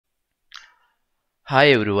Hi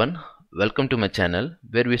everyone, welcome to my channel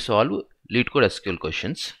where we solve LeetCode SQL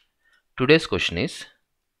questions. Today's question is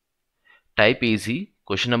type easy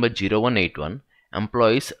question number 0181,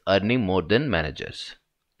 employees earning more than managers.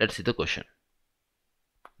 Let's see the question.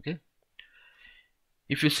 Okay.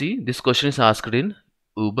 If you see, this question is asked in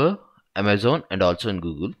Uber, Amazon and also in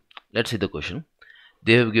Google. Let's see the question.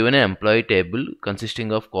 They have given an employee table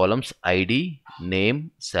consisting of columns ID, name,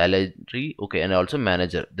 salary, okay, and also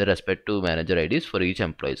manager, the respective manager IDs for each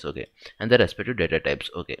employees, okay, and the respective data types,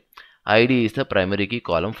 okay. ID is the primary key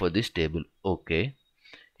column for this table, okay.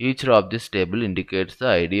 Each row of this table indicates the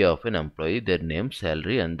ID of an employee, their name,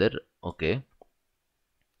 salary, and their, okay.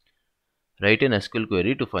 Write an SQL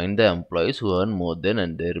query to find the employees who earn more than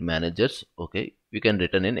and their managers, okay. We can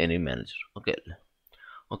return in any manager, okay.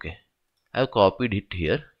 Okay. I have copied it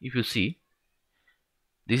here. If you see,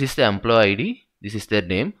 this is the employee ID, this is their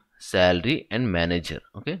name, salary and manager,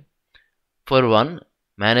 okay. For one,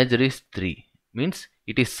 manager is 3, means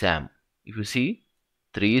it is Sam. If you see,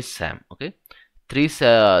 3 is Sam, okay. 3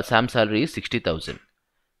 Sam salary is 60,000.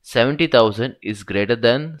 70,000 is greater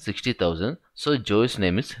than 60,000, so Joe's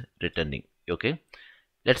name is returning, okay.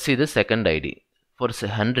 Let's see the second ID. For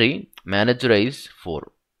Henry, manager is 4,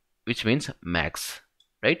 which means max,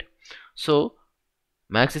 right. So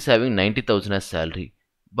max is having 90,000 as salary,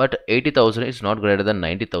 but 80,000 is not greater than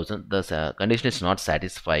 90,000. The condition is not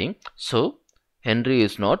satisfying, so Henry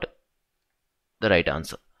is not the right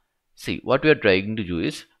answer. See, what we are trying to do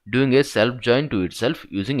is doing a self join to itself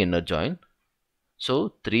using inner join.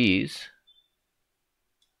 So 3 is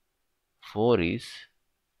 4 is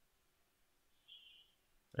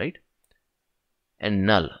right and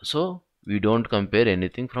null, so we don't compare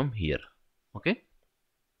anything from here, okay.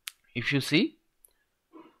 If you see,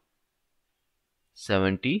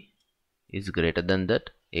 70 is greater than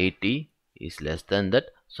that, 80 is less than that,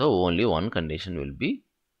 so only one condition will be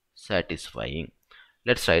satisfying.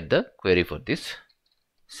 Let's write the query for this.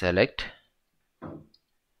 Select,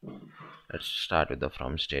 let's start with the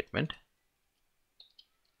from statement,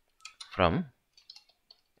 from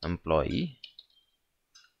employee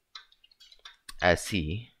as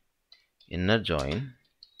C, inner join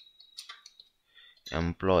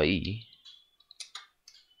employee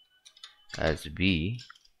as B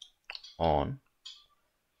on.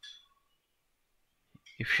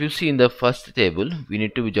 If you see, in the first table we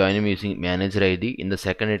need to join him using manager ID, in the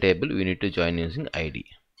second table we need to join using ID.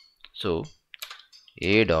 So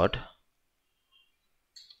A dot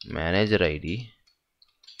manager ID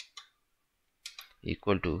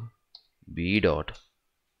equal to B dot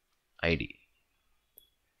ID.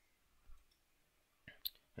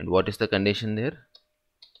 And what is the condition there?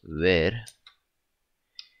 Where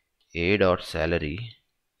A dot salary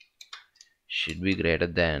should be greater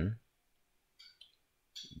than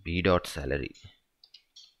B dot salary,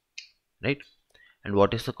 right. And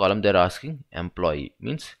what is the column they are asking? Employee,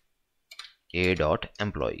 means A dot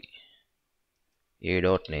employee, A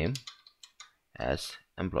dot name as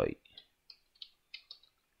employee.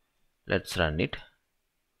 Let's run it.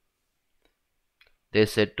 They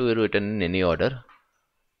said to return in any order.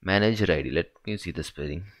 Manager ID, let me see the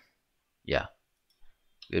spelling. Yeah,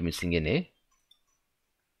 we are missing an A.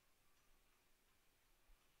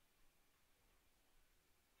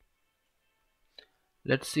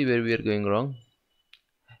 Let's see where we are going wrong.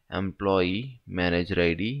 Employee manager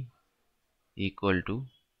ID equal to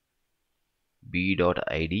B dot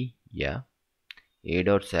ID, yeah. A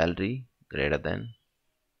dot salary greater than.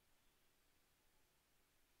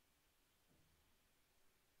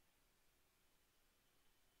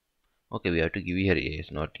 Okay, we have to give here A,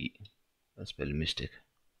 not E. A spell mistake.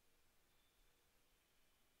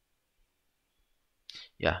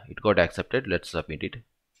 Yeah, it got accepted. Let's submit it.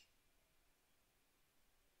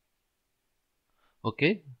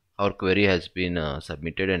 Okay, our query has been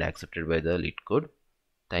submitted and accepted by the LeetCode.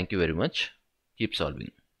 Thank you very much. Keep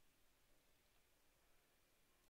solving.